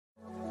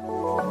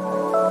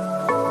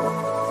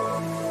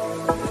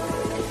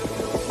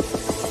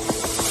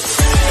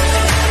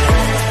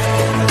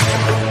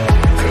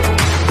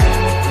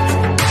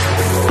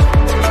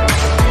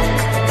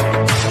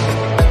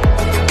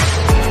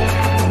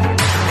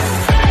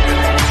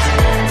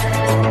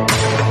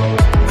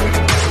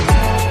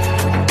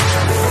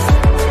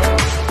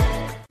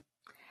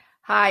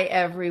Hi,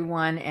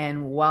 everyone,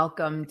 and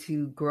welcome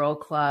to Girl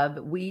Club.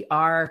 We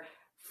are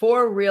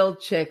four real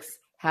chicks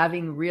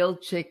having real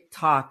chick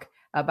talk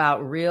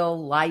about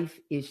real life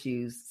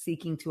issues,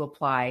 seeking to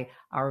apply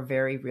our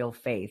very real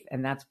faith.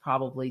 And that's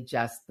probably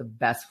just the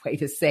best way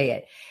to say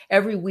it.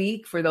 Every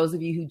week, for those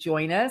of you who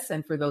join us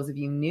and for those of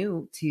you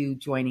new to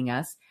joining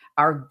us,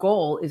 our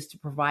goal is to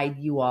provide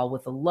you all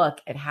with a look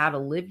at how to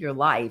live your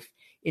life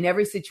in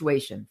every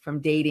situation, from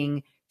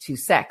dating to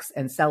sex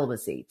and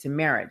celibacy, to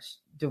marriage,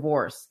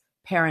 divorce,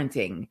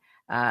 parenting,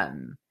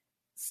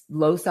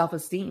 low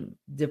self-esteem,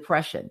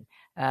 depression,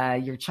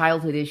 your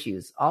childhood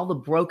issues, all the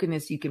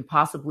brokenness you can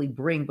possibly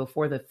bring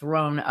before the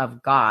throne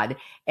of God,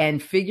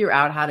 and figure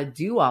out how to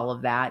do all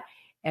of that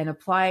and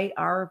apply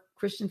our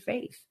Christian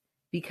faith.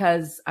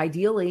 Because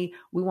ideally,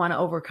 we want to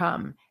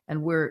overcome,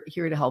 and we're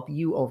here to help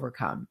you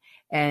overcome.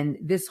 And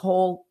this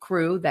whole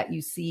crew that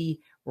you see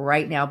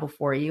right now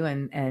before you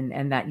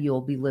and that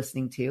you'll be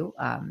listening to,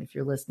 if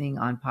you're listening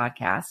on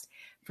podcast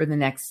for the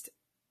next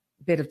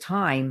bit of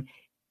time,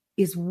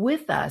 is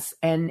with us.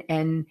 And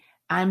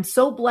I'm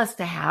so blessed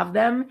to have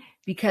them,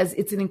 because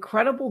it's an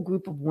incredible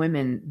group of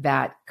women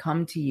that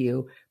come to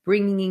you,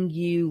 bringing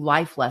you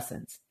life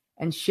lessons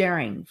and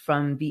sharing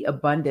from the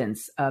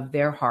abundance of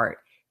their heart,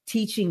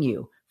 teaching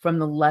you from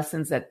the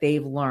lessons that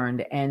they've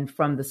learned and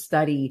from the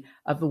study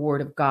of the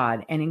Word of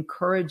God, and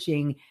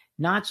encouraging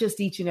not just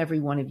each and every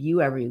one of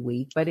you every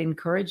week, but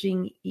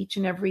encouraging each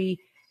and every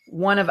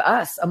one of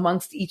us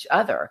amongst each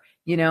other,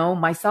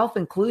 myself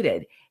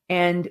included.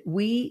 And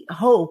we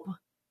hope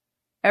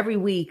every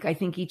week, I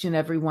think each and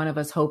every one of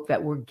us hope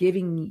that we're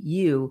giving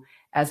you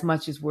as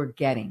much as we're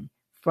getting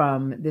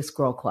from this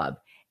Girl Club.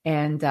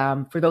 And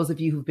for those of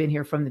you who've been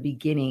here from the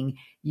beginning,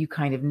 you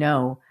kind of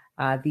know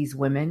these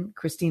women.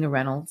 Christina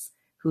Reynolds,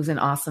 who's an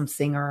awesome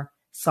singer,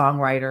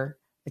 songwriter,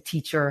 a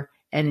teacher,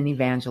 and an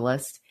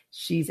evangelist.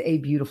 She's a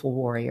beautiful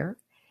warrior.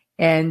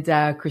 And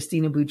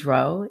Christina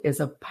Boudreau is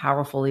a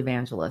powerful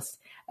evangelist,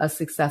 a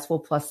successful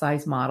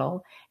plus-size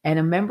model, and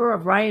a member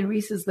of Ryan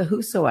Reese's The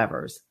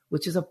Whosoevers,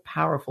 which is a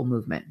powerful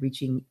movement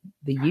reaching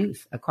the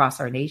youth across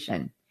our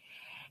nation.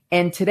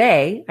 And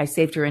today, I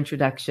saved her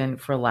introduction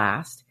for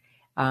last,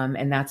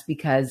 and that's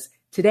because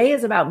today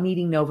is about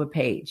meeting Nova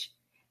Page.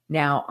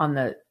 Now,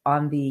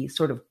 on the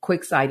sort of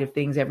quick side of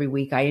things, every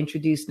week I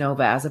introduce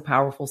Nova as a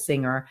powerful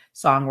singer,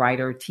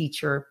 songwriter,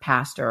 teacher,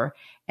 pastor,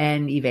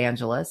 and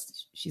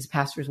evangelist. She's a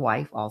pastor's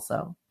wife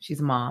also. She's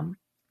a mom.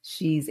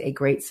 She's a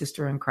great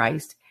sister in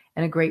Christ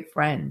and a great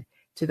friend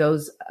to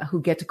those who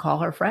get to call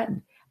her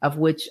friend, of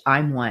which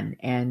I'm one.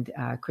 And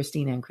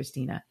Christina and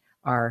Christina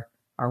are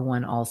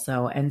one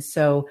also. And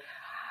so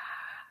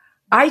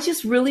I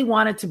just really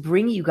wanted to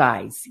bring you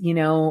guys,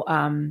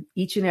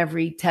 each and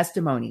every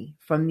testimony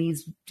from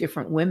these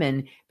different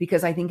women,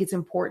 because I think it's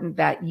important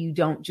that you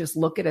don't just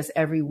look at us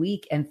every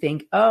week and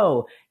think,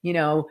 oh,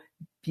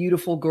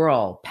 beautiful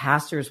girl,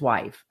 pastor's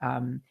wife,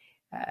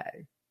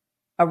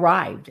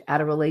 arrived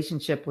at a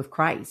relationship with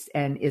Christ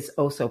and is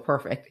oh so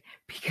perfect,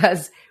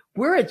 because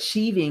we're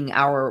achieving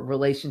our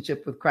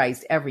relationship with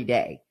Christ every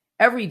day.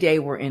 Every day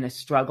we're in a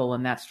struggle,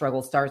 and that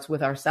struggle starts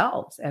with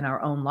ourselves and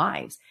our own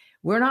lives.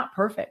 We're not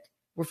perfect.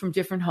 We're from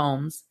different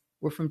homes.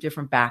 We're from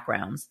different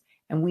backgrounds.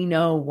 And we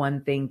know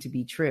one thing to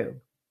be true.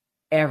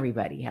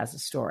 Everybody has a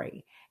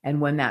story. And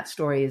when that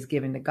story is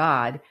given to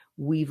God,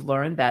 we've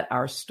learned that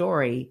our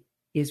story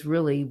is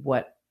really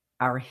what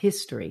our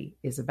history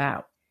is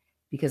about,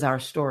 because our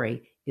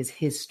story is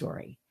His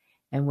story.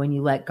 And when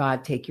you let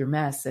God take your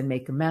mess and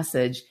make a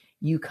message,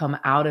 you come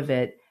out of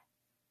it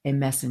a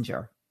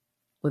messenger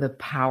with a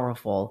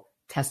powerful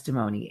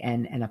testimony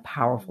and a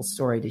powerful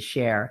story to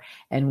share.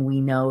 And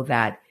we know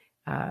that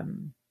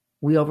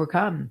we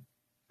overcome,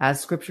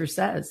 as Scripture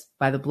says,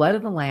 by the blood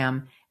of the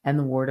Lamb and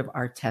the word of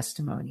our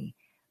testimony.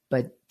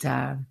 But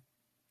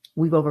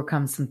we've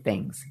overcome some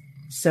things.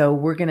 So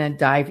we're going to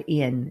dive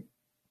in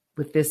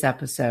with this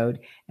episode,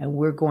 and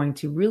we're going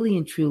to really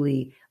and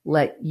truly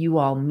let you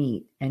all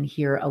meet and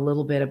hear a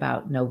little bit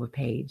about Nova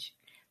Page.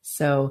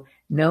 So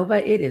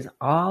Nova, it is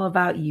all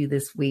about you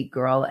this week,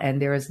 girl. And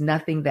there is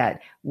nothing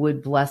that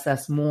would bless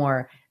us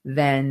more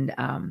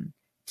than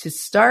to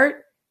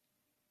start.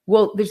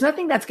 Well, there's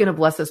nothing that's going to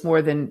bless us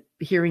more than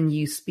hearing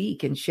you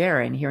speak and share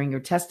and hearing your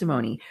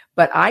testimony.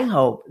 But I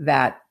hope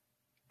that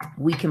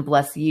we can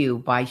bless you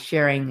by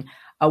sharing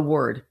a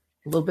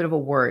little bit of a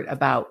word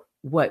about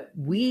what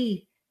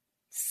we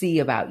see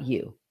about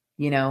you,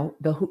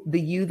 the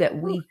you that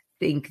we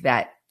think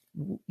that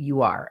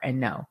you are and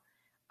know.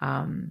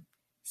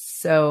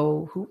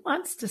 So who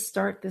wants to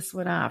start this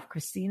one off?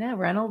 Christina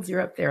Reynolds, you're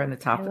up there on the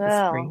top of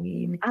the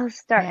screen. I'll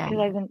start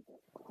because I've been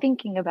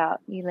thinking about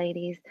you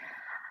ladies.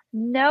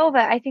 Nova,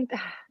 I think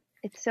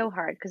it's so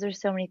hard because there's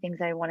so many things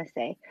I want to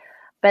say,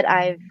 but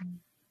I've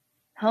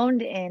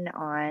honed in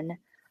on,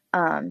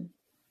 when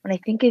I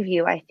think of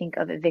you, I think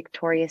of a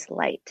victorious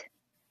light.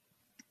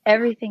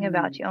 Everything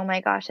about you. Oh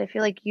my gosh. I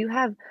feel like you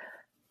have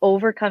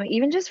overcome,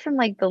 even just from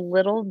like the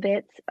little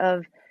bits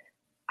of,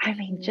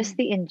 just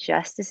the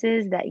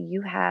injustices that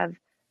you have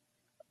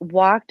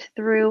walked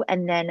through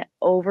and then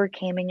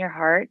overcame in your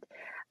heart.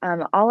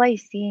 all I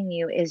see in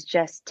you is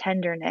just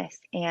tenderness,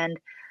 and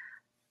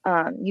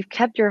you've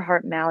kept your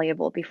heart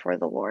malleable before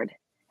the Lord.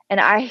 And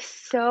I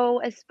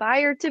so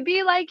aspire to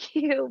be like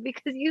you,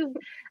 because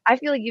I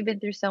feel like you've been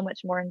through so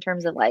much more in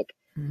terms of like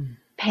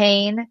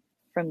pain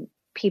from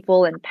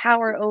people in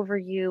power over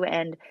you,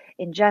 and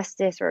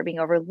injustice, or being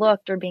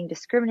overlooked, or being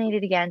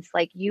discriminated against.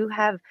 Like, you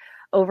have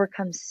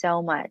overcome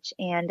so much,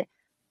 and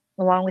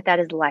along with that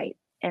is light.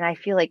 And I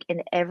feel like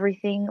in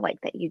everything like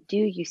that you do,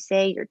 you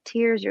say, your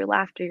tears, your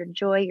laughter, your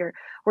joy, your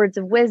words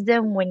of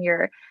wisdom, when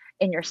you're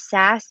in your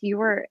sass, you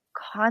are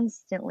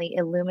constantly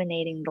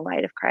illuminating the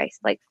light of Christ,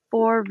 like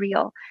for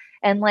real.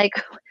 And like,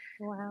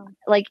 Wow.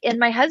 like, and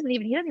my husband,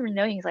 even, he doesn't even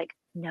know, he's like,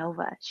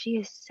 Nova, she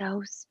is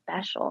so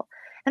special.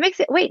 That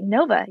makes it, wait,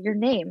 Nova, your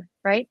name,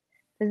 right?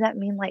 Does that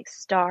mean like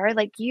star?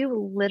 Like,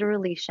 you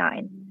literally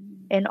shine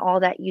in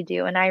all that you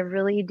do. And I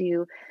really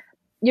do.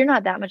 You're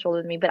not that much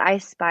older than me, but I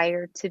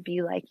aspire to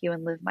be like you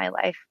and live my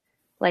life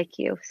like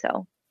you.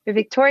 So you're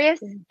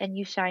victorious, and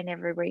you shine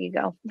everywhere you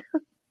go.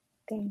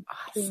 Thank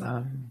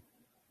you.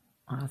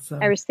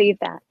 Awesome. I received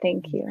that.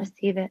 Thank you.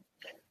 Receive it.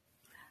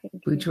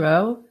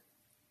 Boudreaux?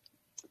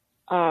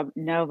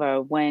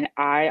 Nova, when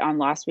on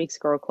last week's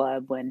Girl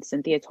Club, when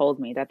Cynthia told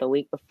me that the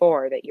week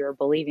before that you were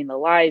believing the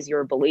lies you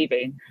were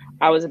believing,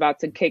 I was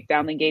about to kick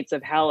down the gates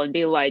of hell and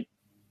be like,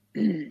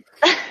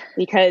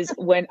 because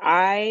when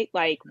I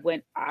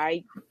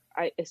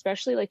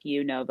especially like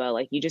you, Nova,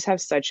 like, you just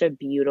have such a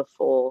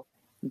beautiful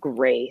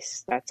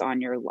grace that's on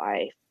your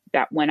life,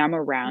 that when I'm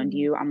around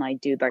you, I'm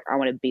like, dude, like, I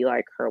want to be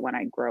like her when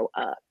I grow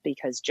up.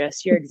 Because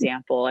just your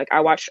example, like, I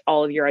watched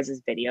all of your guys'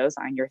 videos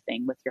on your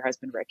thing with your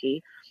husband,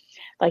 Ricky.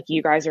 Like,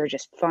 you guys are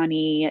just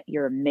funny.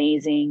 You're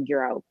amazing.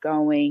 You're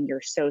outgoing.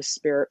 You're so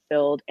spirit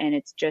filled. And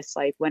it's just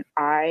like, when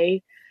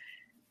I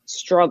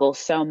struggle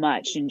so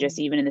much, and just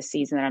even in the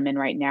season that I'm in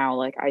right now,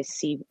 like, I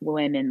see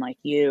women like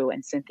you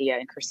and Cynthia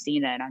and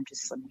Christina, and I'm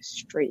just like,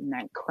 straighten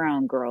that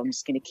crown, girl. I'm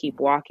just going to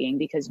keep walking,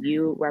 because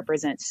you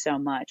represent so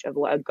much of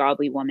what a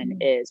godly woman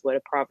is, what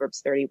a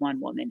Proverbs 31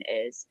 woman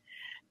is.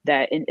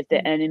 That if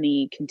the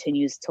enemy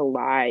continues to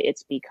lie,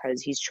 it's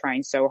because he's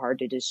trying so hard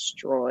to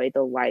destroy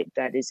the light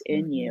that is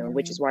in you,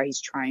 which is why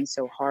he's trying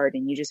so hard.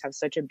 And you just have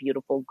such a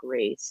beautiful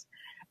grace.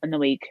 And the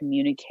way you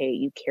communicate,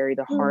 you carry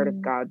the heart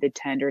of God, the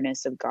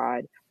tenderness of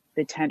God.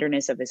 The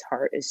tenderness of his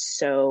heart is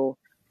so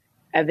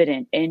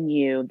evident in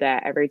you,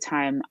 that every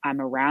time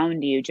I'm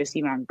around you, just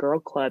even on Girl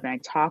Club, and I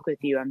talk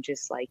with you, I'm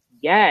just like,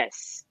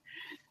 yes.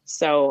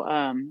 So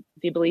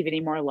if you believe any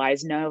more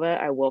lies, Nova,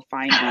 I will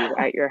find you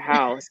at your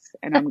house,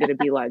 and I'm going to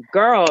be like,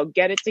 girl,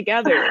 get it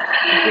together.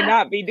 You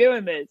cannot be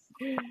doing this.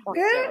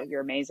 So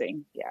you're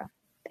amazing. Yeah.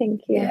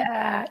 Thank you.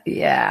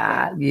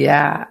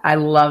 Yeah. I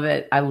love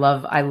it. I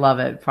love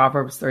it.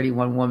 Proverbs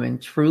 31 woman.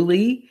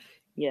 Truly,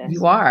 yes.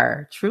 You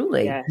are.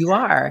 Truly, yes. You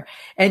are.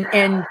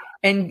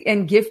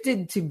 And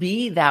gifted to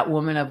be that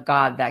woman of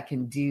God that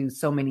can do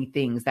so many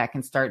things, that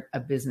can start a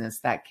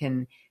business, that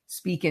can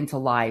speak into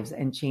lives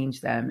and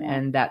change them,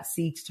 and that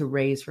seeks to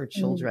raise her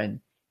children,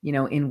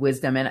 in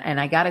wisdom. And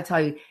I got to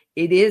tell you,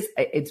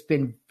 it's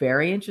been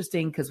very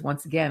interesting, because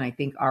once again, I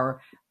think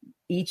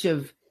each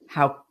of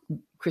how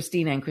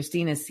Christina and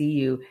Christina see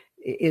you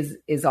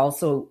is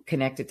also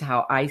connected to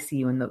how I see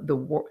you. And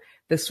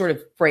the sort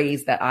of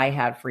phrase that I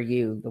had for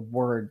you, the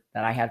word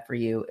that I had for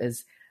you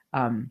is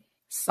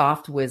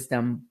soft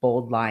wisdom,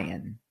 bold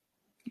lion.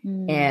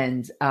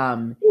 And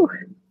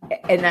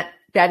that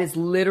is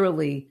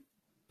literally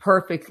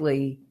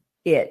perfectly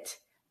it.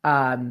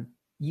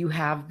 You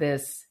have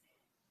this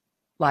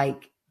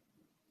like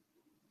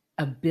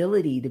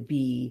ability to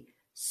be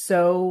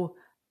so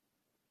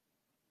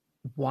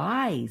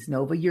wise,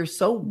 Nova. You're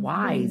so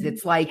wise.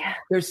 It's like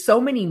there's so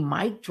many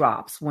mic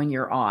drops when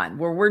you're on,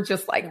 where we're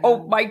just like,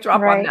 oh, mic drop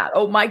on that.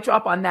 Oh, mic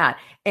drop on that.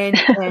 And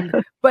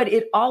but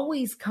it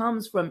always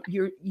comes from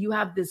you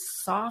have this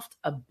soft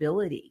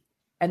ability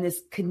and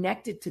this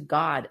connected to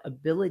God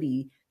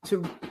ability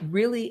to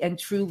really and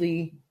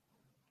truly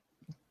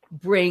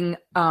bring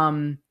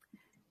the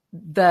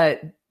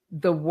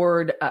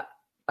word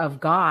of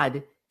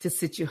God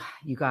to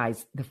you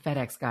guys. The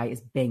FedEx guy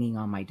is banging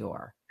on my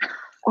door.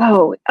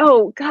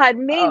 Oh God,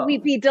 may we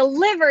be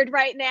delivered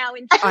right now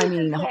in Jesus'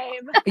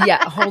 name.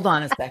 Yeah, hold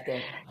on a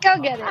second.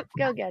 Go get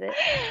it.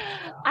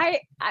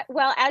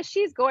 Well, as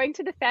she's going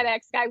to the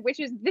FedEx guy,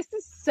 this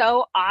is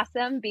so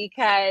awesome,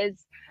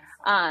 because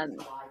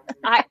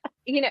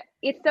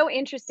it's so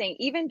interesting.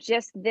 Even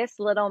just this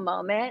little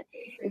moment,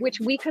 which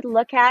we could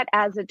look at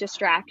as a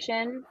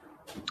distraction,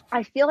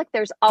 I feel like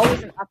there's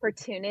always an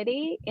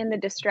opportunity in the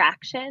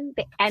distraction,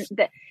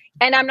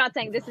 and I'm not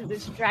saying this is a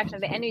distraction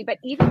of the enemy, but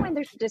even when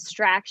there's a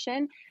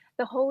distraction,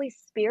 the Holy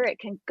Spirit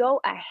can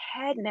go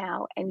ahead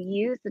now and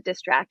use the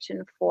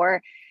distraction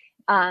for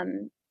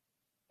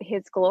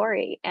his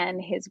glory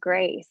and his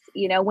grace.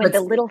 When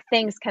the little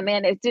things come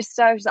in, it just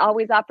there's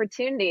always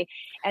opportunity,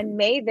 and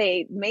may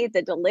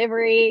the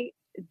delivery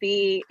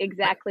be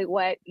exactly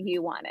what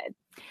you wanted.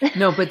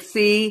 No, but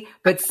see,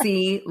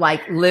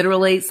 like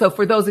literally. So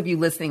for those of you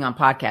listening on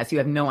podcasts, you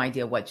have no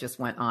idea what just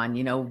went on,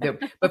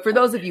 but for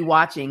those of you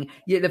watching,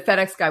 the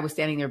FedEx guy was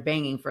standing there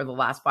banging for the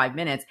last 5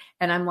 minutes.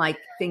 And I'm like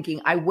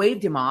thinking, I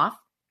waved him off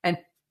and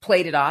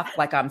played it off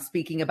like I'm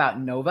speaking about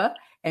Nova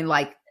and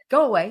like,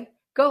 go away.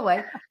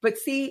 But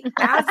see,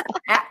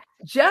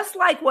 just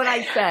like what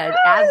I said,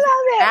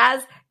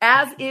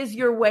 as is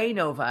your way,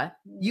 Nova,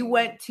 you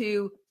went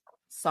to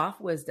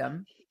soft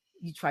wisdom.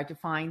 You tried to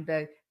find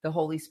the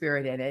Holy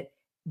Spirit in it,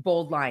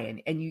 bold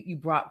lion, and you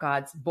brought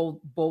God's bold,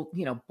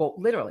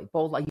 literally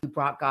bold, like you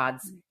brought God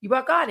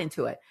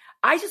into it.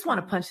 I just want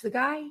to punch the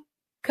guy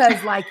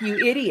because like,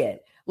 you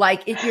idiot.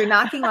 Like if you're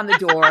knocking on the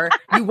door,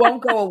 you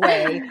won't go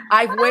away.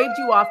 I've waved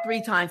you off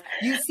 3 times.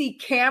 You see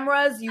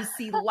cameras, you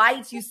see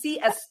lights, you see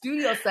a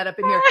studio set up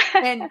in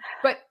here.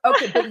 But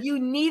you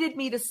needed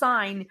me to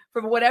sign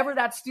for whatever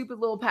that stupid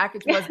little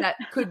package was that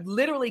could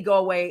literally go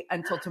away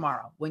until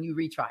tomorrow when you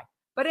retry.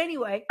 But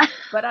anyway,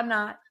 but I'm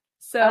not.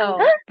 So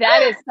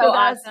that is so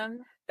awesome.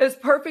 It's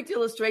perfect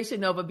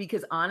illustration, Nova,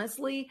 because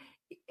honestly,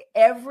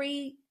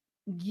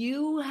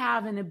 you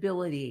have an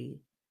ability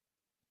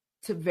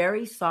to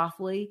very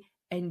softly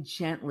and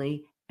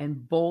gently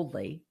and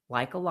boldly,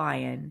 like a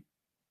lion,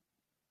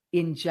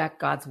 inject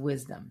God's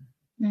wisdom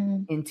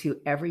into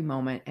every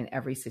moment and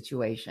every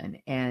situation.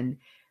 And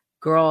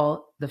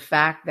girl, the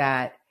fact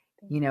that,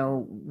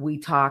 we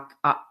talk,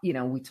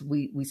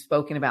 we've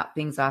spoken about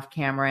things off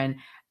camera, and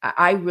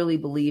I really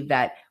believe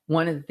that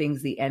one of the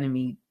things the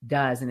enemy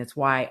does, and it's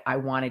why I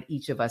wanted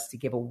each of us to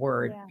give a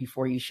word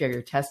before you share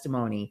your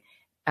testimony,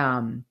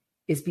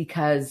 is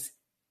because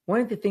one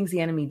of the things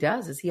the enemy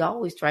does is he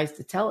always tries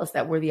to tell us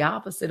that we're the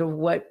opposite of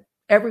what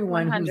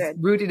everyone 100.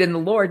 Who's rooted in the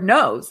Lord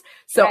knows.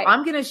 So right.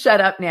 I'm going to shut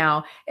up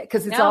now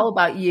because it's all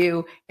about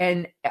you.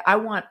 And I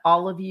want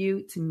all of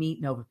you to meet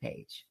Nova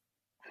Page.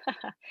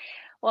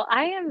 Well,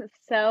 I am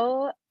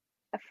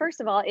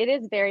first of all, it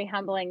is very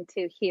humbling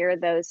to hear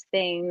those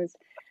things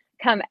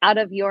come out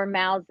of your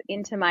mouth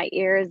into my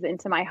ears,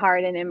 into my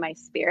heart, and in my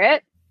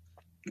spirit.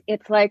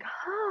 It's like,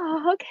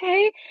 oh,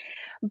 okay.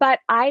 But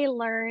I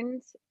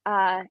learned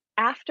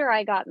after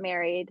I got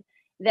married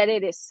that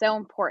it is so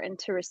important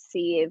to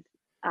receive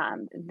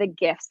the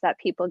gifts that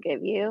people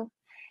give you.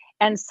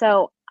 And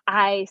so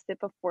I sit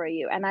before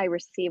you and I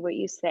receive what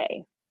you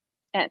say.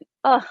 And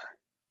I'm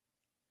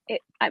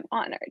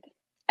honored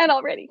and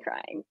already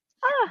crying.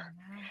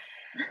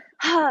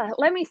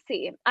 Let me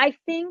see. I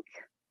think,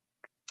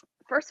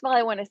 first of all,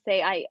 I want to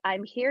say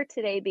I'm here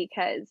today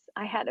because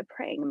I had a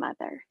praying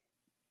mother.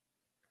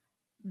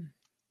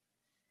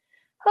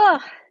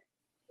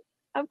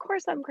 Of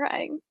course I'm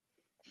crying.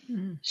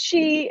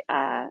 She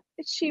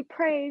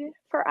prayed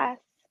for us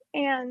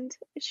and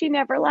she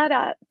never let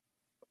up.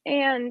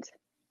 And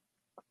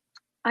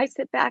I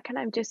sit back and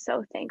I'm just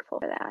so thankful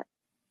for that.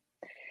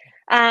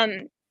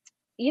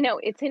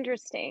 It's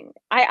interesting.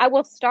 I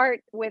will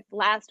start with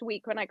last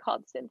week when I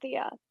called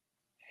Cynthia.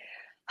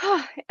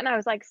 And I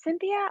was like,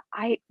 Cynthia,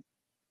 I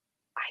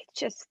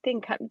just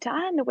think I'm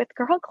done with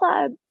Girl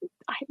Club.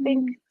 I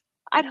think,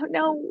 I don't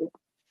know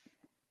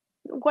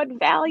what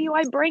value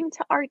I bring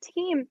to our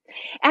team.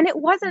 And it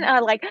wasn't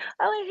like,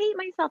 I hate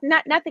myself.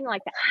 Nothing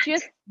like that.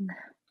 Just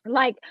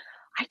like,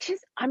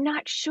 I'm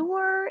not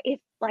sure if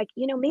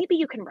maybe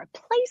you can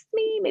replace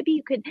me. Maybe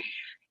you could.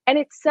 And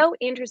it's so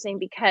interesting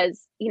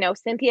because,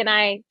 Cynthia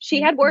and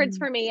she had words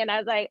for me and I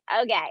was like,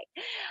 okay.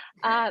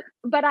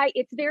 But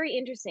it's very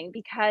interesting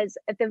because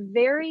at the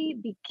very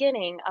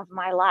beginning of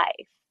my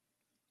life,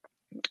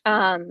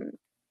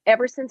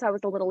 ever since I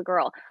was a little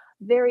girl,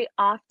 very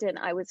often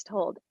I was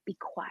told, be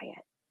quiet,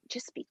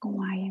 just be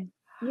quiet.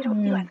 You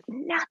have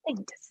nothing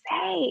to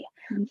say.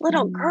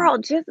 Little girl,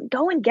 just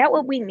go and get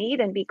what we need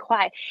and be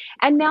quiet.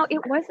 And now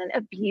it wasn't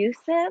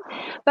abusive,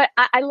 but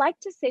I like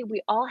to say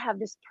we all have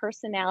this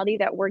personality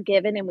that we're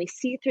given and we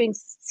see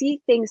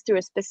things through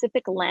a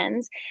specific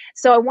lens.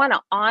 So I want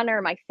to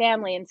honor my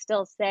family and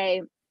still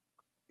say,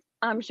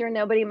 I'm sure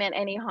nobody meant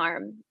any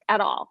harm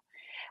at all.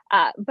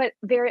 But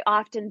very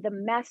often the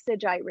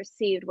message I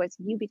received was,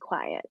 you be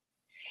quiet.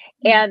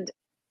 And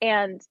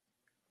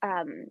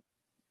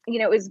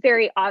it was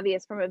very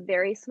obvious from a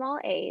very small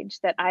age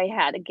that I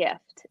had a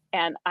gift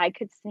and I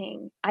could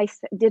sing. I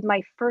did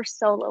my first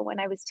solo when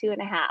I was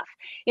 2.5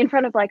 in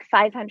front of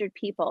 500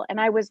 people. And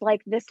I was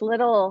like this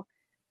little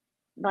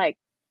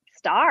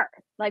star.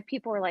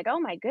 People were like, oh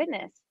my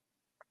goodness.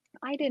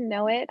 I didn't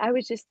know it. I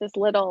was just this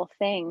little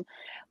thing.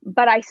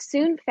 But I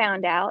soon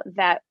found out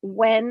that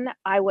when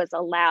I was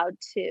allowed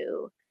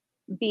to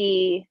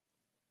be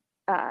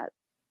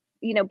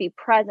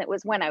present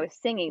was when I was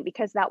singing,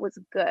 because that was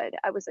good.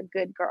 I was a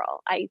good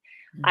girl. I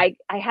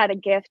had a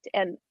gift,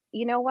 and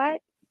you know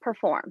what?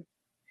 Perform.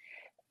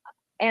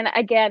 And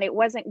again, it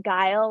wasn't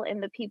guile in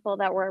the people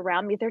that were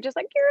around me. They're just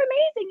like, you're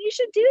amazing. You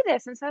should do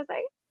this. And so I was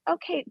like,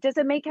 okay, does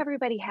it make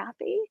everybody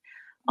happy?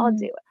 I'll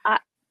do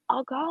it.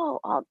 I'll go.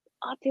 I'll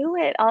do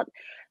it.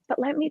 But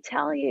let me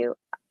tell you,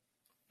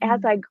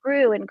 as I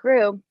grew and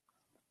grew,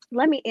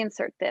 let me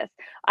insert this.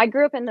 I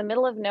grew up in the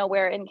middle of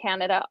nowhere in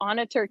Canada on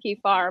a turkey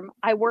farm.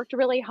 I worked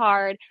really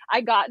hard.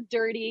 I got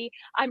dirty.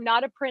 I'm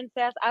not a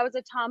princess. I was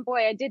a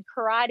tomboy. I did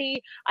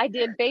karate. I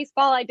did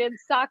baseball. I did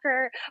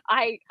soccer.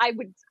 I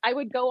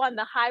would go on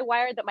the high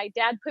wire that my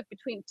dad put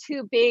between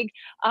two big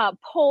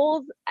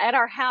poles at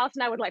our house,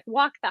 and I would like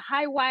walk the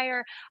high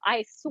wire.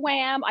 I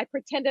swam. I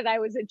pretended I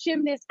was a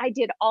gymnast. I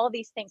did all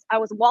these things. I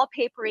was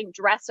wallpapering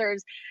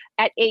dressers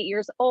at 8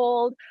 years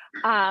old.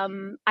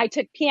 I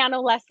took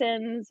piano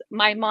lessons.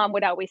 My mom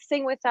would always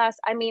sing with us.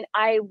 I mean,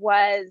 I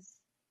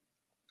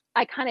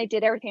kind of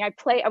did everything. I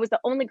was the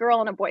only girl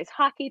on a boys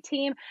hockey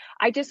team.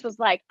 I just was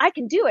like, I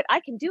can do it. I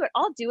can do it.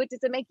 I'll do it.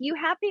 Does it make you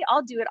happy?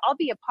 I'll do it. I'll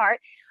be a part.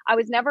 I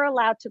was never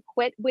allowed to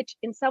quit, which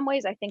in some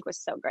ways I think was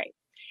so great.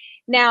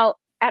 Now,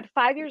 at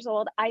 5 years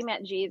old, I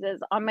met Jesus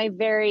on my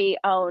very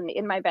own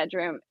in my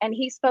bedroom, and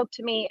he spoke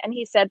to me and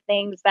he said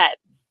things that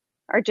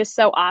are just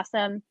so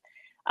awesome.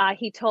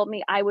 He told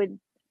me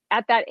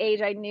at that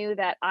age, I knew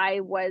that I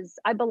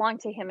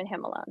belonged to him and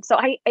him alone. So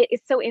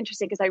it's so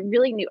interesting because I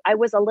really knew I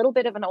was a little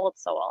bit of an old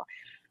soul.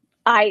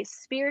 I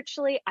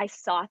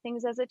saw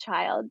things as a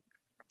child.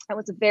 I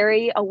was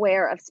very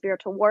aware of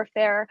spiritual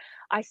warfare.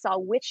 I saw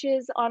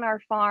witches on our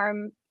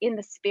farm in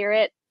the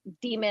spirit,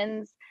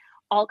 demons,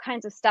 all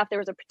kinds of stuff. There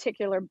was a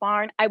particular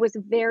barn. I was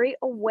very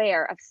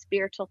aware of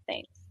spiritual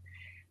things.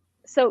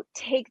 So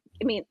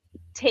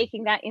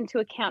taking that into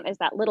account as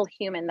that little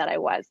human that I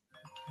was,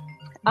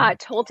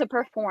 told to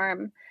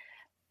perform.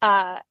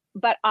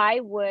 But I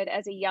would,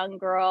 as a young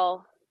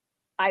girl,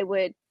 I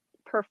would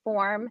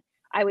perform.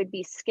 I would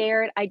be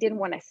scared. I didn't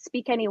want to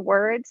speak any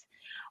words.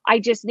 I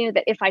just knew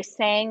that if I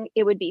sang,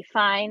 it would be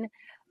fine.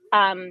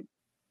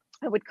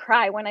 I would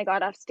cry when I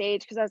got off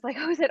stage because I was like,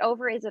 oh, is it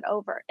over? Is it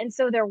over? And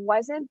so there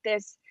wasn't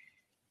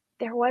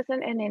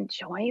an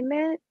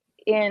enjoyment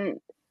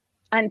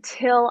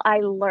until I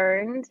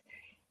learned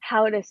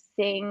how to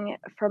sing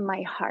from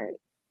my heart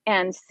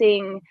and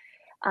sing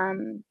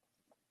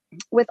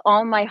with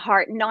all my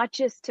heart, not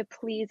just to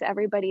please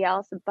everybody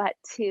else, but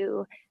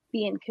to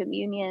be in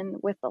communion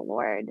with the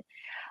Lord.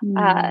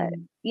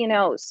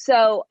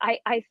 So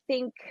I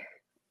think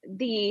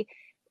the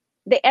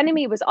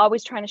enemy was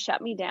always trying to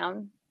shut me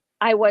down.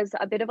 I was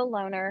a bit of a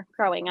loner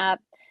growing up.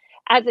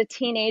 As a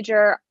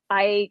teenager,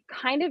 I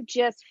kind of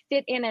just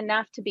fit in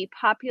enough to be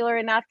popular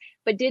enough,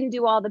 but didn't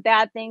do all the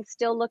bad things,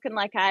 still looking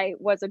like I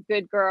was a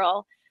good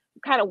girl,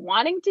 kind of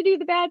wanting to do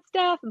the bad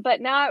stuff,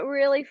 but not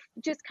really,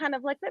 just kind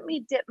of like, let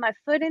me dip my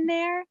foot in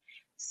there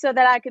so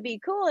that I could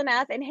be cool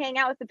enough and hang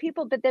out with the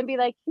people, but then be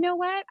like, you know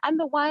what? I'm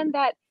the one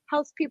that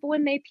helps people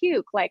when they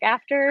puke, like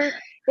after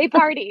they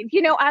partied.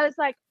 I was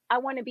like, I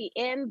want to be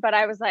in, but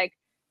I was like,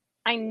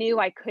 I knew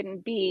I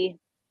couldn't be,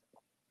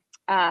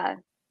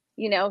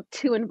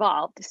 too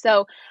involved.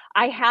 So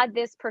I had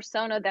this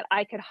persona that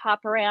I could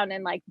hop around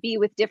and like be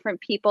with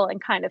different people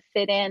and kind of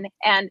fit in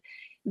and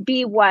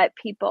be what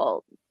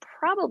people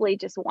probably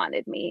just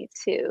wanted me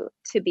to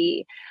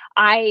be.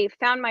 I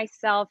found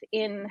myself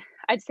in,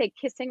 I'd say,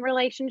 kissing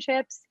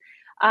relationships.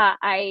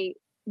 I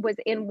was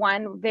in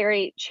one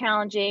very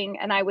challenging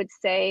and I would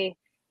say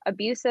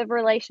abusive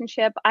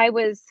relationship.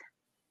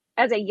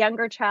 As a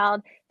younger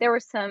child, there were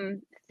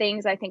some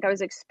things I think I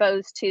was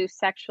exposed to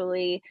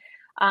sexually,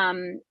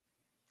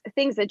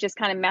 things that just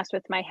kind of messed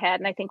with my head.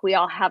 And I think we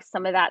all have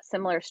some of that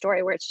similar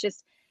story where it's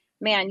just,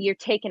 man, you're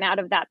taken out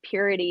of that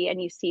purity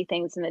and you see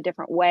things in a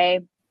different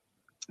way.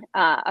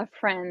 A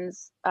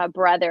friend's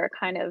brother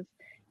kind of,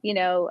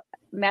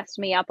 messed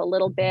me up a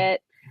little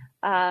bit.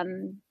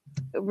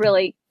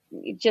 Really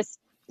just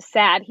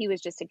sad. He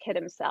was just a kid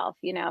himself,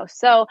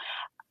 So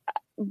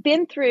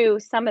been through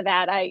some of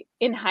that.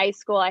 In high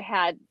school, I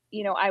had,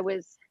 I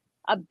was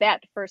a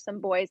bet for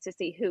some boys to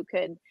see who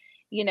could,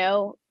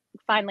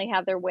 finally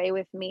have their way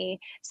with me.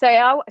 So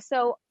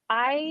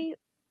I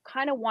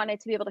kind of wanted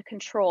to be able to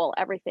control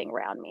everything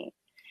around me.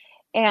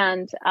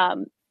 And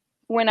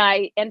when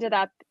I ended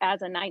up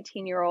as a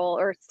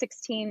 19-year-old or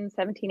 16,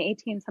 17,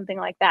 18, something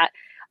like that,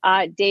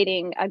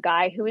 dating a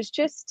guy who was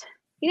just,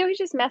 he's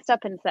just messed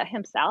up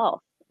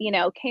himself,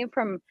 came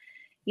from,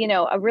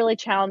 a really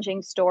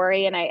challenging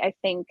story. And I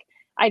think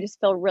I just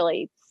feel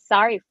really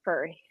sorry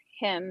for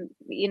him,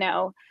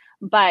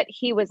 but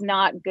he was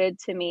not good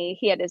to me.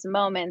 He had his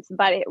moments,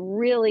 but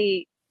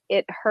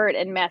it hurt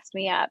and messed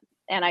me up.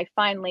 And I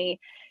finally,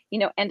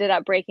 ended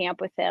up breaking up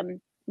with him,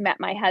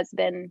 met my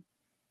husband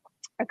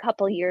a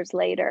couple years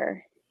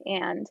later.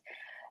 And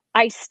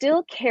I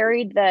still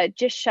carried the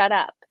just shut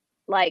up,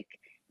 like,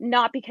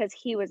 not because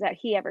he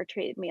ever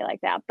treated me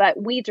like that,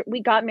 but we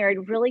got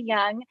married really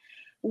young.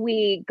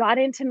 We got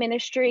into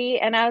ministry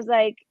and I was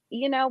like,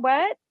 you know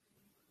what?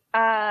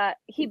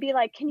 He'd be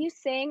like, can you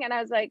sing? And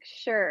I was like,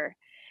 sure.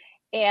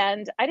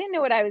 And I didn't know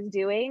what I was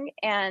doing.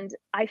 And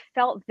I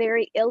felt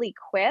very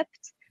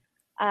ill-equipped.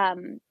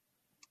 And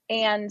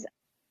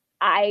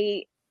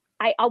I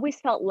always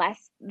felt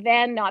less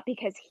than, not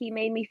because he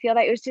made me feel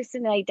that. It was just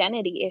an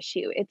identity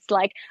issue. It's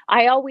like,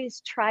 I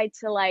always tried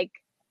to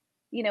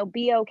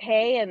be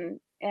okay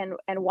and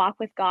walk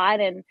with God.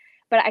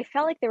 but I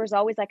felt like there was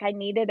always like I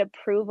needed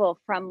approval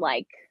from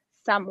like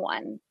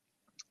someone.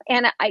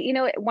 And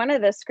one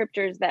of the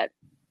scriptures that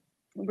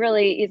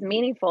really is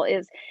meaningful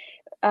is,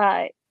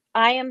 I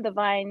am the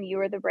vine, you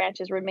are the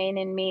branches, remain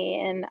in me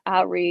and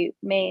I'll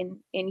remain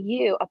in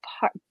you.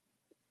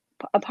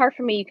 Apart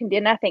from me, you can do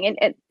nothing.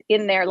 And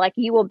in there, like,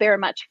 you will bear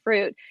much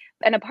fruit,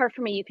 and apart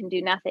from me, you can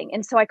do nothing.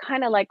 And so I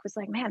kind of was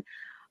like, man,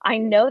 I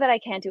know that I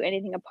can't do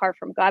anything apart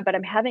from God, but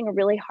I'm having a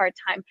really hard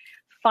time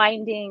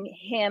finding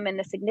him and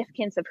the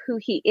significance of who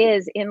he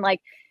is in like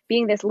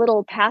being this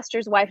little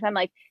pastor's wife. And I'm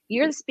like,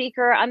 you're the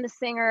speaker, I'm the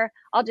singer,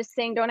 I'll just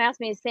sing, don't ask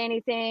me to say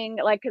anything,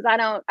 like, because I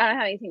don't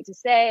have anything to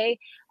say.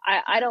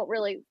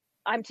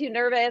 I'm too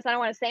nervous, I don't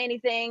want to say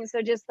anything,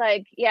 so just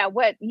like, yeah,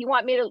 what, you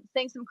want me to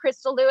sing some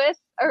Crystal Lewis?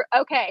 Or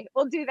okay,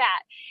 we'll do that.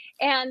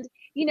 And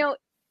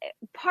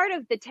part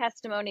of the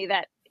testimony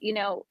that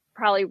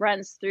probably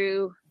runs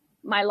through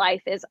my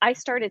life is I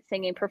started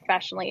singing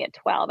professionally at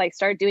 12. I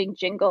started doing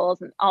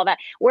jingles and all that.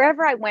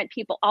 Wherever I went,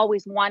 people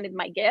always wanted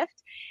my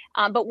gift,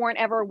 but weren't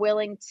ever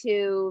willing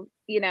to,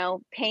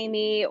 pay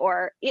me,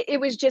 or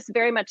it was just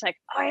very much like,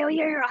 oh,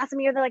 you're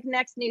awesome, you're the like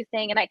next new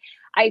thing. And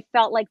I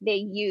felt like they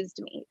used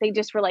me. They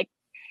just were like,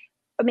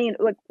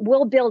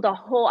 we'll build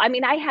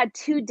I had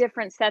two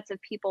different sets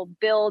of people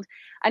build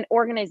an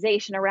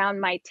organization around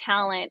my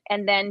talent,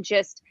 and then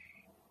just,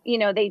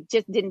 they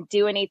just didn't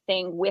do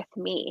anything with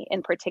me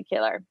in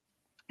particular.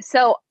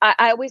 So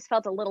I always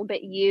felt a little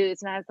bit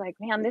used, and I was like,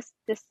 man, this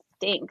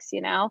stinks,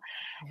 Yeah.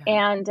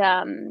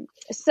 And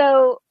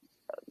so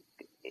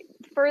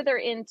further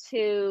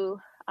into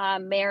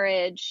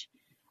marriage,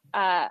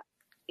 I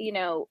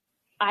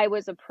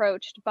was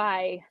approached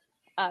by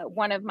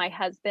one of my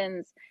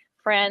husband's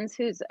friends,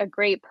 who's a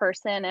great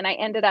person, and I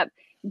ended up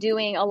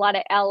doing a lot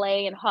of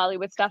LA and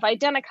Hollywood stuff. I'd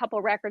done a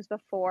couple records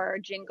before,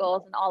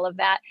 jingles and all of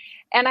that.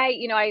 And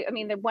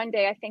the one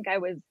day I think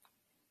it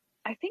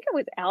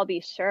was Al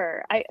B.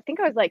 Sure. I think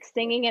I was like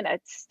singing in a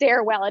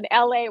stairwell in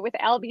LA with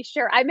Al B.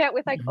 Sure. I met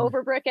with like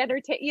Overbrook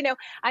Entertainment.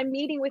 I'm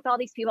meeting with all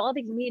these people, all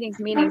these meetings.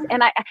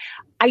 And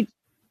I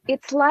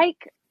it's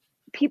like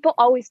people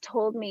always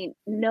told me,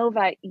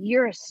 Nova,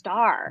 you're a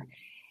star.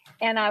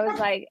 And I was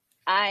like,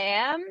 I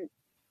am.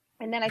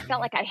 And then I felt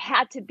like I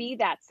had to be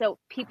that. So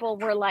people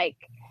were like,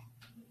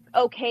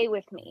 okay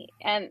with me.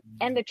 And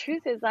the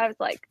truth is, I was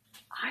like,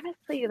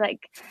 honestly, like,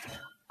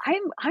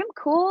 I'm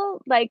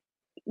cool, like,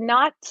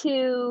 not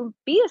to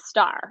be a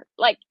star.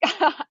 Like,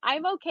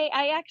 I'm okay.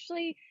 I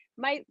actually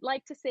might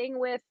like to sing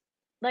with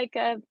like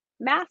a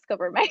mask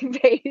over my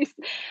face.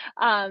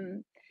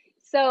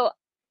 So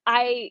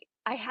I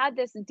had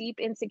this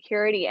deep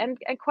insecurity, and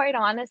quite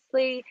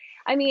honestly,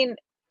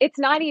 it's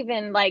not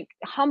even like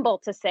humble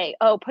to say,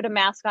 oh, put a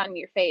mask on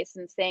your face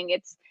and sing.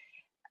 It's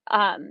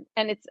and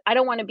it's, I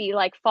don't want to be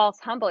like false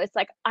humble. It's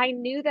like, I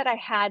knew that I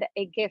had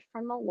a gift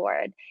from the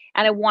Lord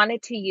and I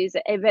wanted to use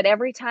it. But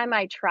every time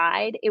I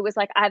tried, it was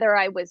like either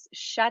I was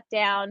shut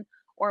down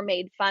or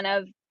made fun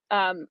of.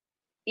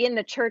 In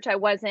the church, I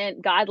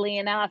wasn't godly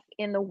enough.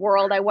 In the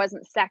world, I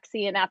wasn't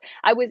sexy enough.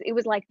 It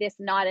was like this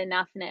not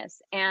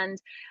enoughness.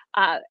 And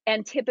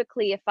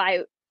typically if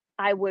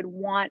I would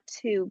want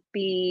to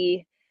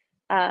be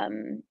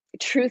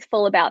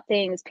truthful about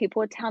things,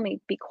 people would tell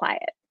me, be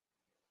quiet.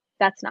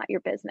 That's not your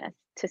business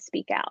to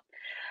speak out.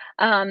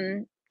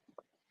 And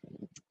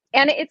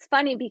it's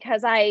funny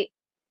because I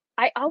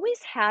always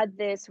had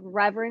this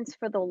reverence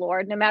for the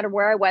Lord, no matter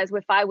where I was.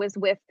 If I was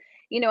with,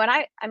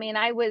 and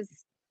I was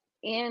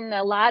in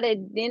a lot of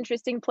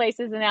interesting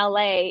places in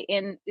LA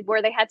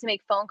where they had to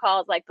make phone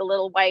calls, like the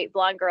little white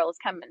blonde girls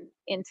coming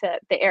into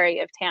the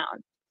area of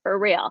town, for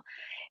real.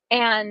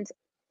 And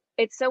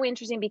it's so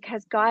interesting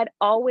because God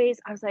always,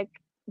 I was like,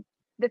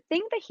 the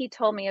thing that he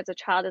told me as a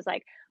child is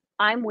like,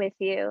 I'm with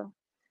you.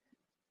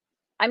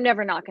 I'm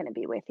never not going to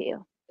be with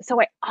you.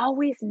 So I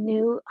always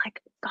knew,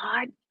 like,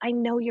 God, I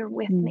know you're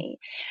with me.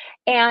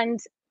 And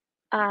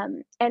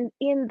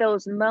in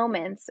those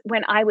moments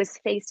when I was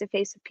face to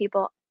face with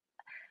people,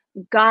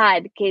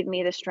 God gave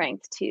me the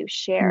strength to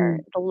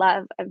share the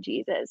love of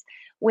Jesus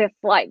with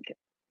like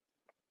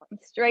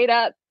straight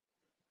up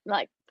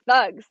like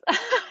thugs.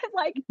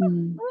 Like, who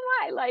am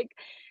I? Like,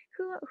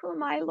 who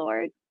am I,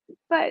 Lord?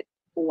 But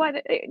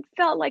it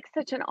felt like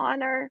such an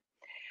honor.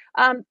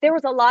 There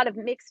was a lot of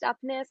mixed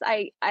upness.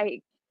 I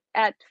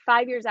at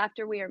 5 years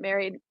after we were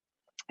married,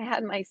 I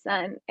had my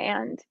son,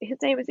 and his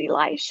name is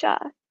Elisha.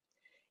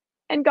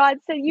 And God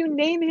said, you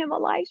name him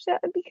Elisha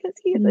because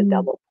he is a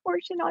double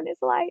portion on his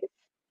life.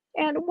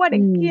 And what a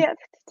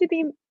gift to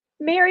be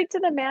married to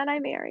the man I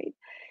married,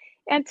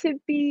 and to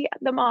be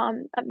the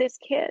mom of this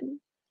kid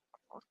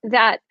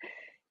that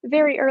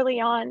very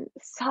early on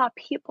saw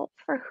people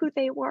for who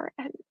they were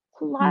and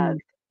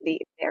loved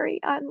the very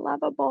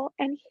unlovable.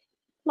 And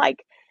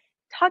like,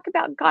 talk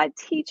about God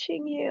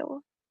teaching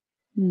you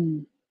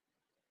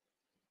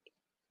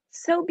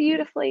so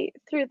beautifully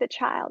through the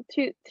child,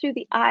 through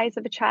the eyes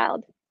of a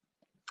child.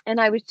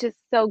 And I was just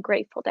so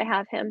grateful to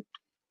have him.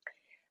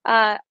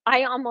 I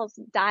almost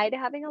died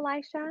having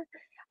Elisha.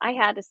 I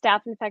had a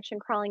staph infection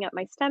crawling up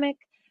my stomach.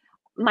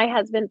 My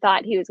husband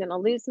thought he was going to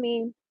lose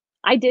me.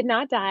 I did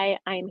not die.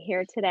 I'm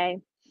here today.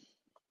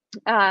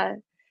 Uh,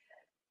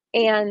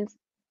 and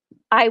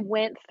I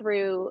went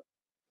through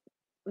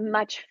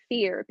much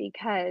fear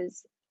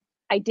because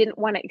I didn't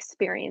want to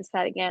experience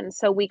that again.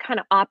 So we kind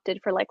of opted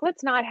for like,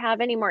 let's not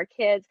have any more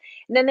kids.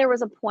 And then there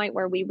was a point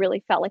where we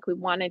really felt like we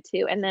wanted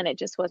to, and then it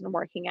just wasn't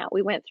working out.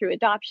 We went through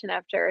adoption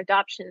after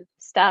adoption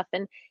stuff,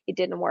 and it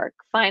didn't work.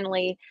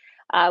 Finally,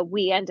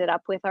 we ended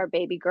up with our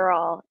baby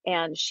girl,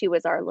 and she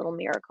was our little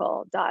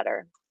miracle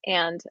daughter.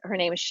 And her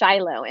name is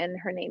Shiloh, and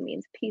her name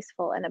means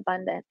peaceful and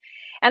abundant.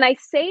 And I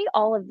say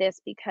all of this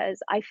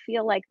because I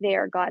feel like they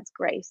are God's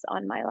grace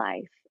on my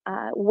life,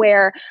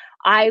 where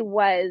I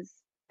was,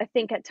 I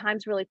think at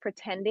times really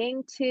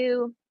pretending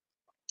to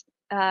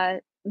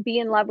be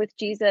in love with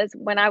Jesus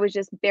when I was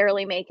just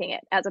barely making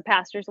it as a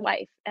pastor's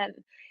wife. And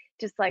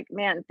just like,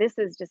 man, this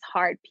is just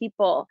hard.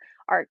 People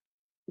are,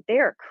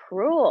 they're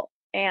cruel.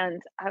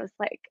 And I was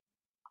like,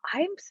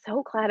 I'm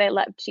so glad I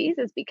love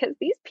Jesus because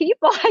these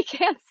people, I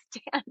can't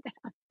stand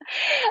them.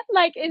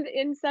 Like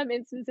in some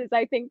instances,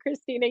 I think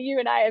Christina, you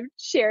and I have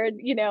shared,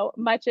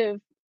 much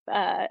of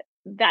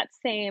that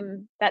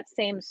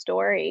same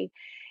story.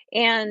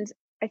 And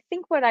I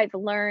think what I've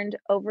learned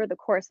over the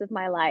course of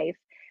my life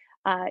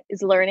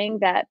is learning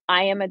that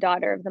I am a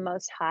daughter of the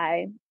Most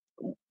High.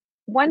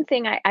 One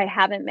thing I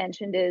haven't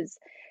mentioned is,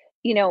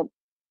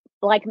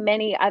 like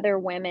many other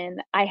women,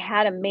 I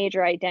had a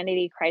major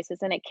identity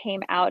crisis, and it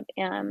came out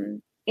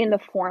in the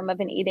form of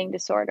an eating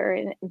disorder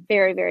in a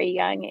very, very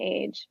young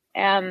age.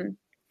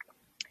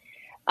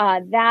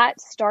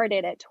 That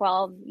started at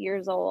 12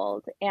 years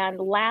old and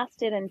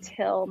lasted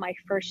until my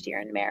first year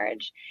in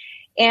marriage.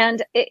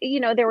 And,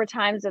 there were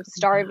times of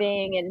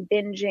starving and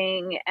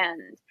binging,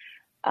 and,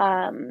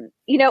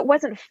 it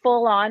wasn't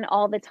full on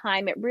all the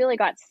time. It really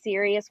got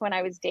serious when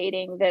I was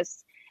dating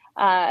this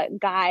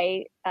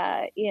guy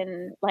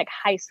in like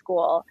high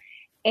school.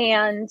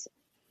 And,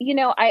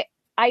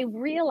 I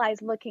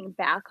realized looking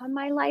back on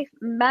my life,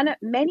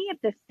 many of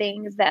the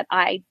things that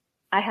I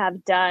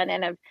have done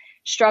and have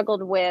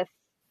struggled with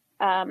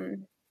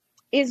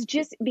is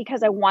just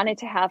because I wanted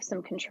to have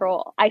some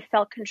control. I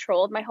felt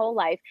controlled my whole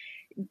life.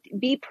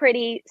 Be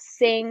pretty,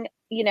 sing,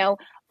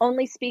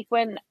 only speak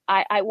when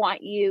I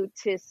want you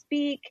to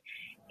speak.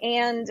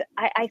 And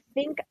I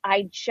think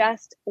I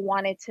just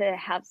wanted to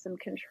have some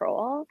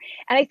control.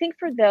 And I think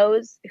for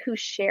those who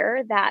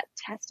share that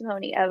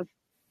testimony of,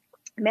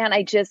 man,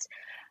 I just,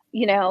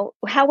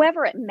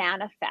 however it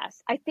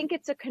manifests, I think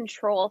it's a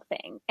control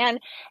thing. And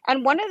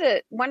one of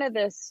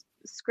the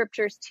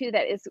scriptures too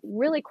that is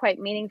really quite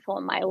meaningful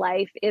in my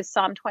life is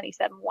Psalm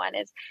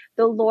 27:1 is,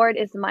 the Lord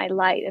is my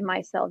light and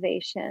my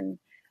salvation.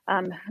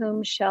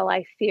 Whom shall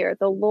I fear?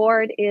 The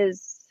Lord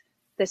is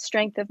the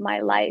strength of my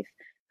life.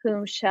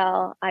 Whom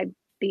shall I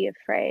be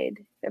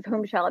afraid? Of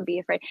whom shall I be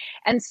afraid?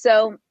 And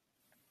so,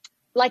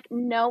 like,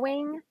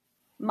 knowing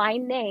my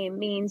name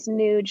means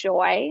new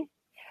joy.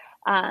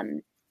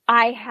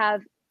 I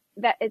have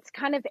that, it's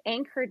kind of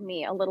anchored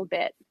me a little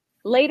bit.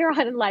 Later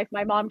on in life,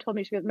 my mom told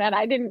me, she goes, man,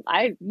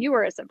 you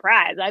were a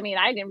surprise. I mean,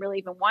 I didn't really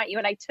even want you.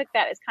 And I took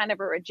that as kind of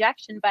a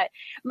rejection, but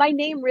my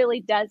name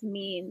really does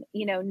mean,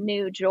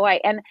 new joy.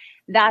 And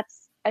I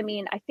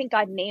think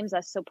God names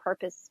us so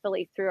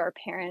purposefully through our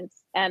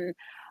parents. And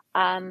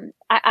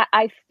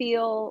I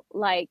feel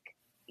like,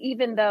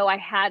 even though I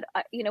had,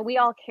 we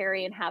all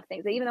carry and have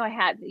things, even though I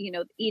had,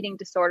 eating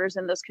disorders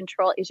and those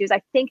control issues,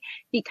 I think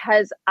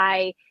because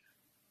I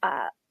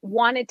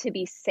wanted to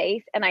be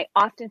safe, and I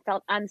often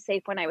felt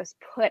unsafe when I was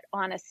put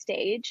on a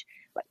stage,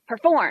 like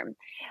perform.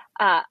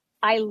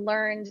 I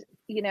learned,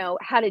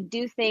 how to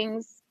do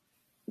things,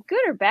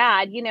 good or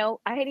bad.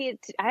 I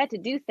had to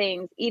do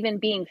things even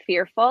being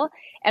fearful,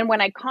 and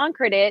when I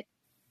conquered it,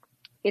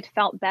 it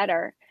felt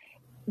better.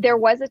 There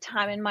was a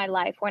time in my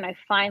life when I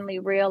finally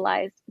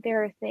realized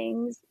there are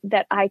things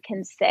that I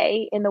can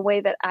say in the way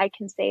that I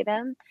can say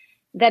them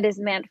that is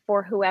meant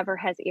for whoever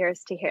has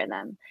ears to hear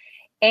them.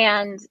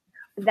 And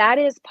that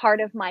is part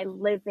of my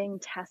living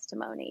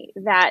testimony,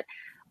 that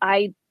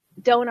I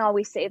don't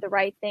always say the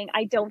right thing.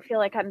 I don't feel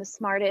like I'm the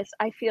smartest.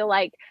 I feel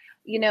like,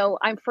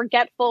 I'm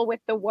forgetful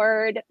with the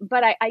word,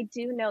 but I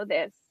do know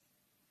this.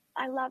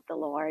 I love the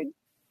Lord.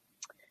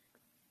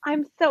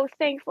 I'm so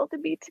thankful to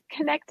be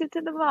connected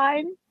to the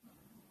vine.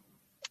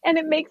 And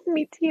it makes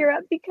me tear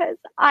up because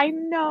I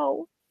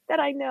know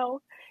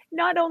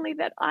not only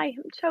that I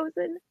am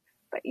chosen,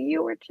 but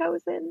you were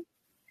chosen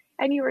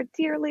and you are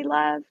dearly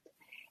loved.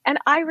 And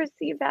I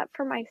receive that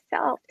for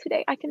myself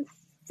today. I can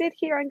sit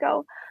here and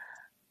go,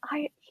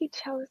 he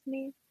chose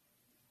me.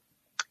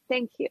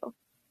 Thank you.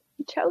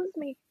 He chose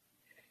me.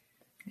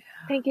 Yeah.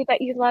 Thank you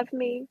that you love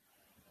me.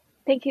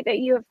 Thank you that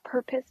you have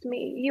purposed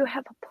me. You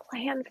have a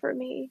plan for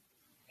me.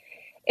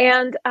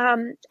 And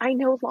I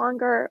no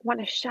longer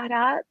want to shut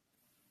up.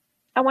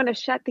 I want to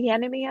shut the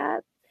enemy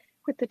up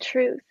with the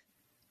truth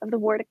of the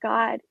word of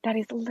God that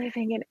is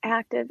living and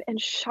active and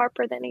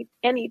sharper than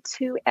any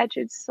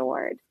two-edged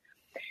sword.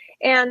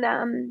 And,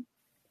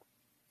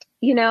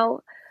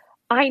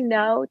 I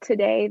know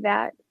today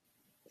that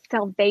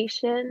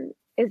salvation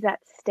is at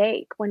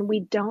stake when we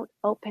don't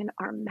open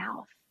our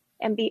mouth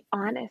and be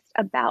honest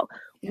about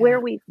where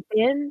we've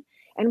been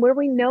and where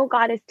we know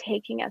God is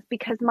taking us.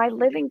 Because my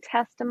living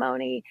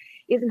testimony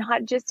is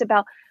not just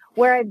about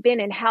where I've been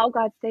and how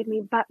God saved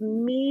me, but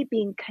me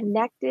being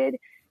connected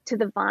to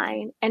the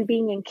vine and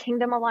being in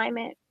kingdom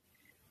alignment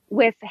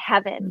with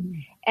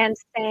heaven and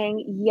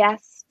saying,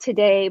 yes,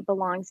 today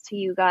belongs to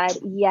you, God.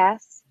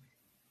 Yes,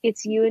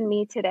 it's you and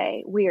me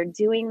today. We are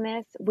doing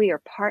this. We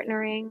are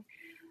partnering.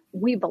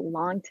 We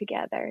belong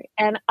together.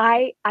 And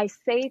I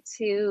say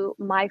to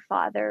my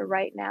Father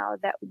right now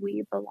that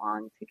we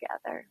belong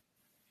together.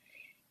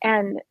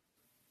 And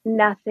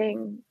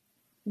nothing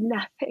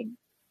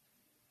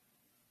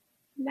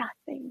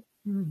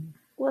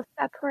will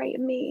separate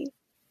me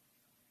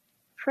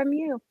from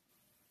you.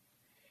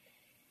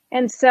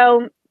 And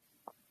so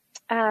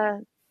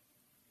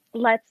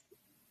let's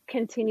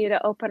continue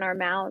to open our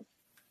mouths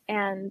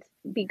and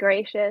be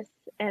gracious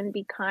and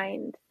be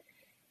kind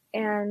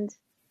and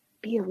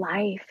be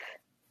life.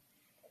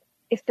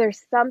 If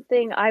there's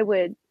something I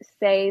would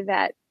say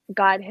that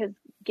God has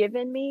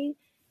given me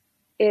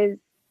is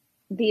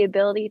the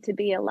ability to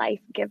be a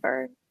life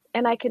giver.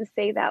 And I can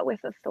say that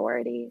with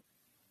authority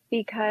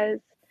because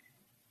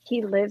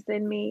he lives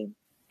in me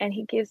and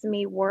he gives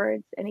me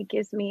words and he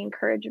gives me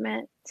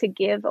encouragement to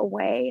give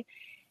away.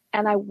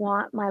 And I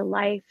want my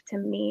life to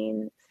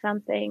mean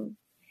something.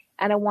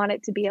 And I want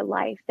it to be a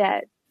life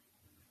that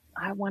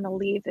I want to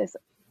leave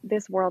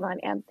this world on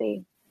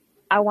empty.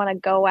 I want to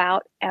go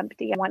out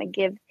empty. I want to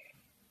give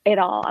it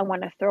all. I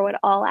want to throw it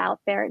all out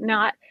there,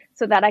 not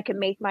so that I can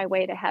make my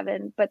way to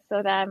heaven, but so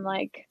that I'm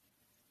like,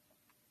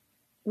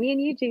 me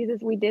and you,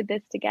 Jesus, we did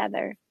this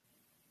together.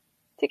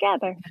 Yeah.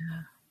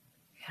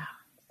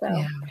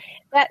 So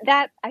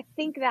that I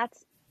think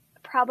that's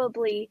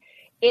probably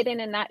it in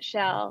a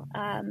nutshell.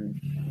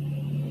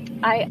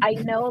 I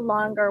no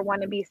longer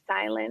want to be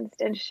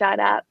silenced and shut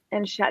up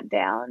and shut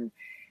down.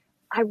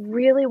 I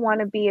really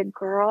want to be a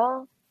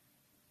girl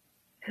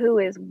who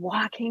is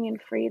walking in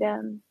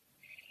freedom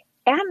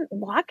and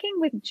walking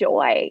with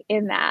joy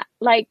in that,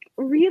 like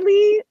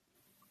really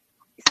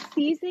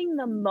seizing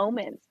the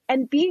moments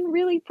and being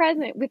really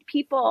present with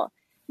people,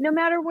 no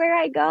matter where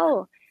I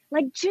go.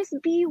 Like, just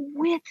be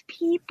with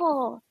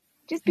people.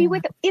 Just be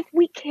with them. If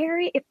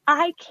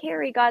I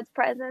carry God's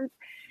presence,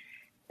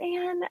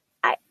 man,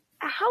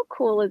 how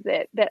cool is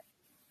it that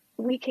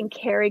we can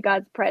carry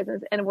God's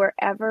presence and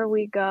wherever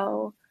we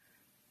go,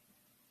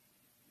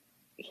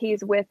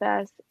 he's with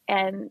us.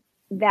 And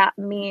that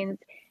means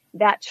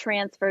that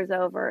transfers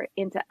over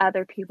into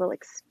other people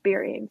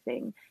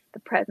experiencing the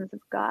presence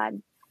of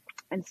God.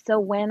 And so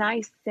when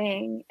I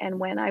sing and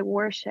when I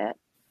worship,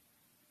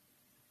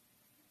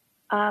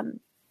 I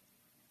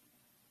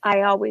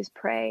always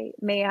pray,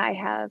 may I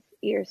have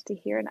ears to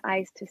hear and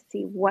eyes to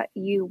see what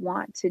you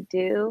want to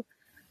do.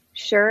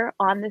 Sure,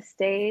 on the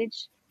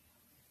stage,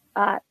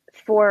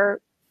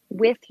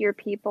 with your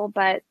people,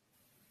 but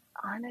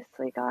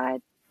honestly,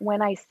 God,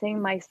 when I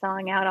sing my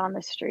song out on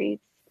the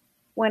streets,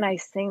 when I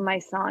sing my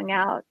song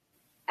out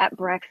at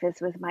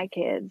breakfast with my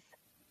kids,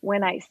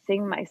 when I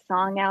sing my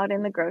song out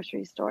in the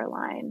grocery store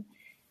line,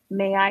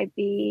 may I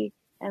be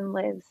and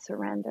live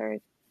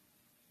surrendered.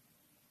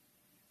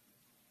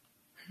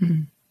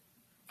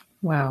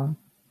 Wow.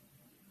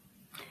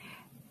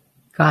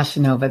 Gosh,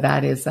 Nova,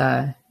 that is,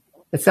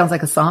 it sounds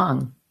like a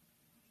song.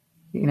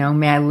 You know,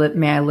 may I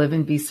live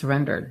and be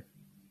surrendered,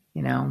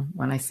 you know,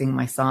 when I sing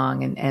my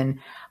song. And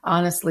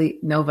honestly,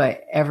 Nova,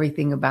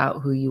 everything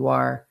about who you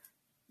are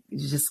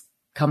just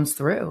comes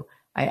through.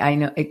 I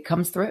know it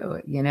comes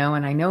through, you know,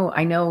 and I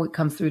know it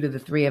comes through to the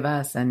three of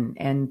us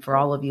and for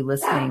all of you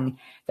listening.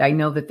 I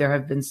know that there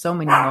have been so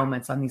many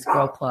moments on these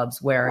girl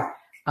clubs where,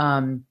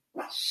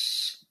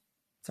 it's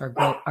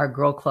our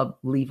girl club,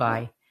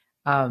 Levi.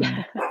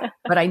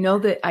 But I know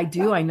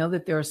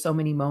that there are so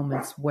many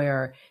moments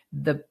where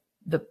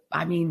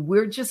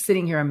we're just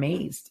sitting here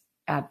amazed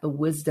at the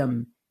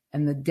wisdom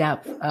and the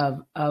depth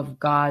of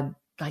God,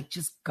 like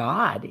just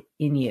God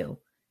in you,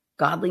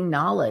 godly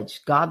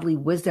knowledge, godly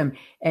wisdom.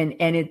 And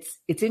it's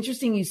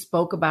interesting. You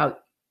spoke about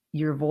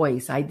your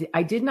voice. I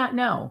did not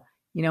know,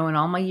 you know, in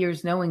all my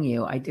years knowing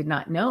you, I did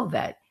not know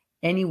that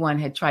anyone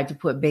had tried to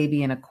put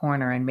baby in a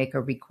corner and make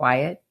her be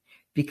quiet,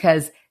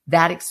 because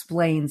that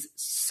explains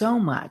so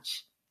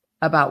much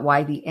about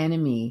why the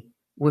enemy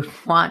would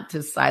want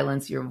to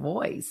silence your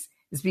voice.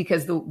 It's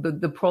because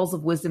the pearls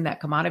of wisdom that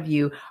come out of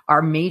you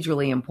are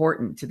majorly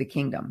important to the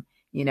kingdom,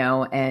 you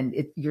know, and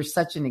you're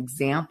such an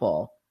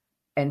example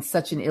and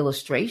such an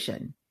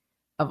illustration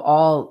of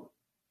all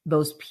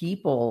those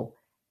people,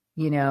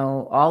 you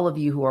know, all of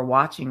you who are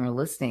watching or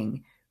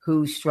listening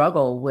who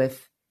struggle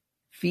with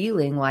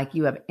feeling like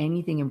you have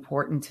anything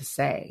important to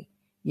say,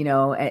 you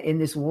know, in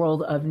this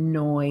world of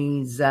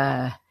noise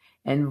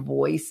and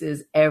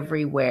voices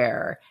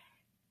everywhere.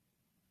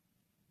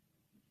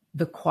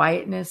 The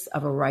quietness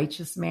of a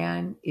righteous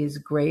man is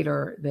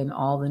greater than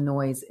all the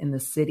noise in the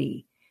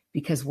city,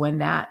 because when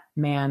that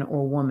man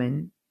or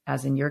woman,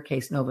 as in your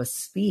case, Nova,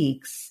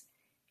 speaks,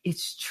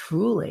 it's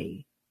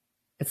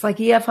like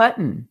E.F.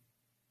 Hutton.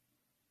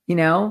 You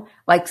know,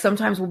 like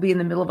sometimes we'll be in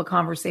the middle of a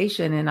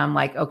conversation and I'm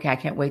like, okay, I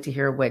can't wait to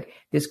hear what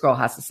this girl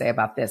has to say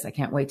about this. I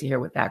can't wait to hear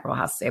what that girl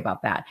has to say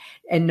about that.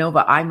 And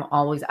Nova,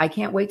 I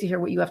can't wait to hear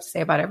what you have to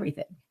say about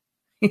everything.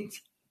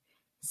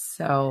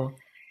 So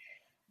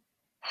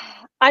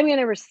I'm going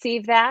to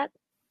receive that.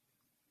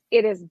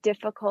 It is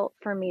difficult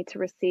for me to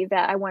receive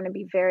that. I want to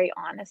be very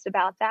honest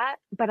about that,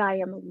 but I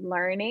am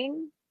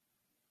learning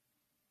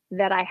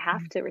that I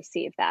have to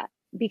receive that.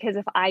 Because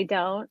if I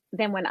don't,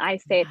 then when I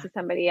say it to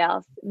somebody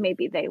else,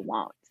 maybe they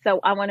won't. So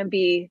I want to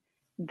be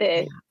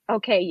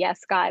okay, yes,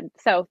 God.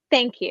 So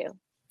thank you.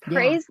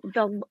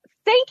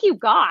 Thank you,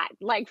 God,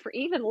 like for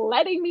even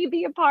letting me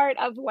be a part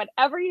of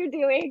whatever you're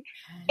doing.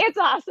 It's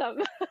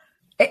awesome.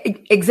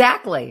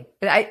 Exactly.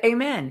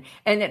 Amen.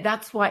 And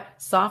that's why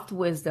soft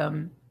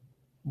wisdom,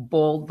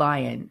 bold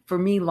lion. For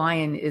me,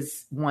 lion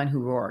is one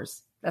who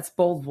roars. That's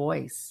bold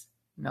voice,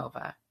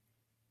 Nova.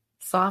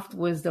 Soft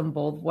wisdom,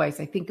 bold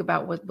voice. I think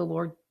about what the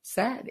Lord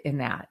said in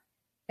that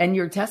and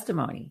your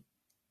testimony.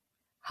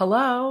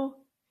 Hello,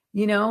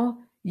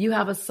 you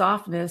have a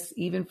softness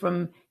even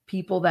from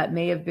people that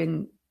may have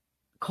been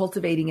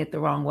cultivating it the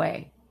wrong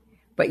way,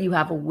 but you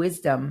have a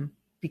wisdom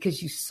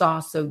because you saw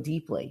so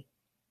deeply.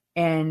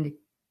 And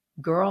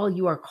girl,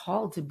 you are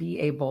called to be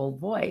a bold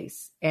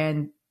voice.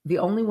 And the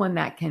only one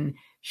that can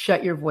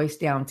shut your voice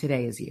down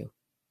today is you.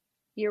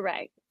 You're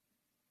right.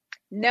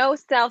 No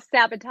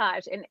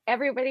self-sabotage. And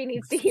everybody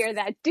needs to hear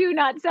that. Do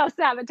not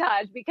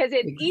self-sabotage because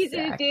it's easy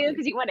to do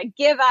because you want to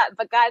give up.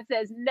 But God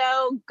says,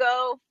 no,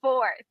 go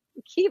forth.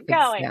 Keep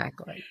going.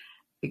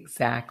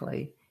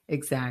 Exactly.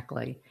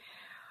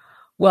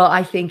 Well,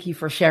 I thank you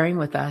for sharing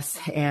with us.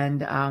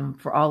 And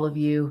for all of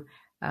you,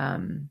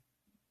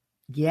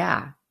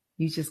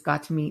 you just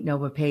got to meet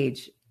Nova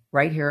Page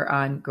right here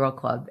on Girl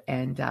Club.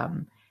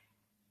 And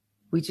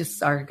we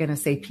just are going to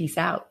say peace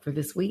out for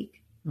this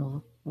week.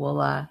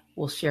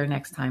 We'll share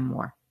next time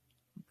more.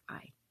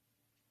 Bye.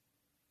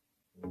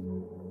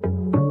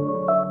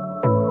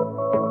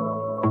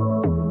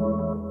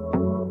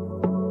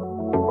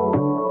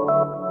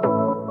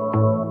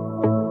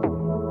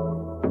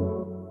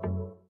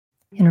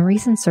 In a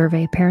recent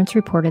survey, parents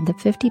reported that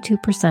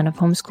 52% of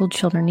homeschooled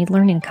children need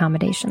learning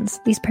accommodations.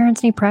 These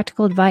parents need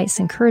practical advice,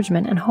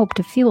 encouragement, and hope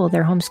to fuel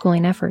their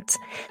homeschooling efforts.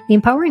 The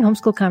Empowering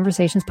Homeschool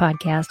Conversations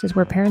podcast is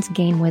where parents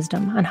gain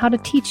wisdom on how to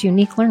teach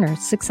unique learners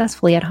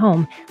successfully at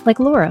home, like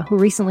Laura, who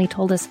recently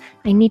told us,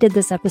 I needed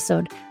this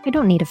episode. I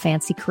don't need a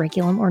fancy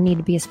curriculum or need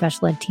to be a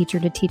special ed teacher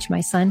to teach my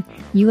son.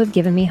 You have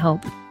given me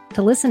hope.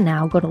 To listen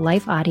now, go to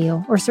Life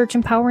Audio or search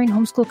Empowering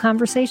Homeschool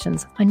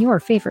Conversations on your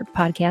favorite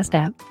podcast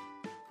app.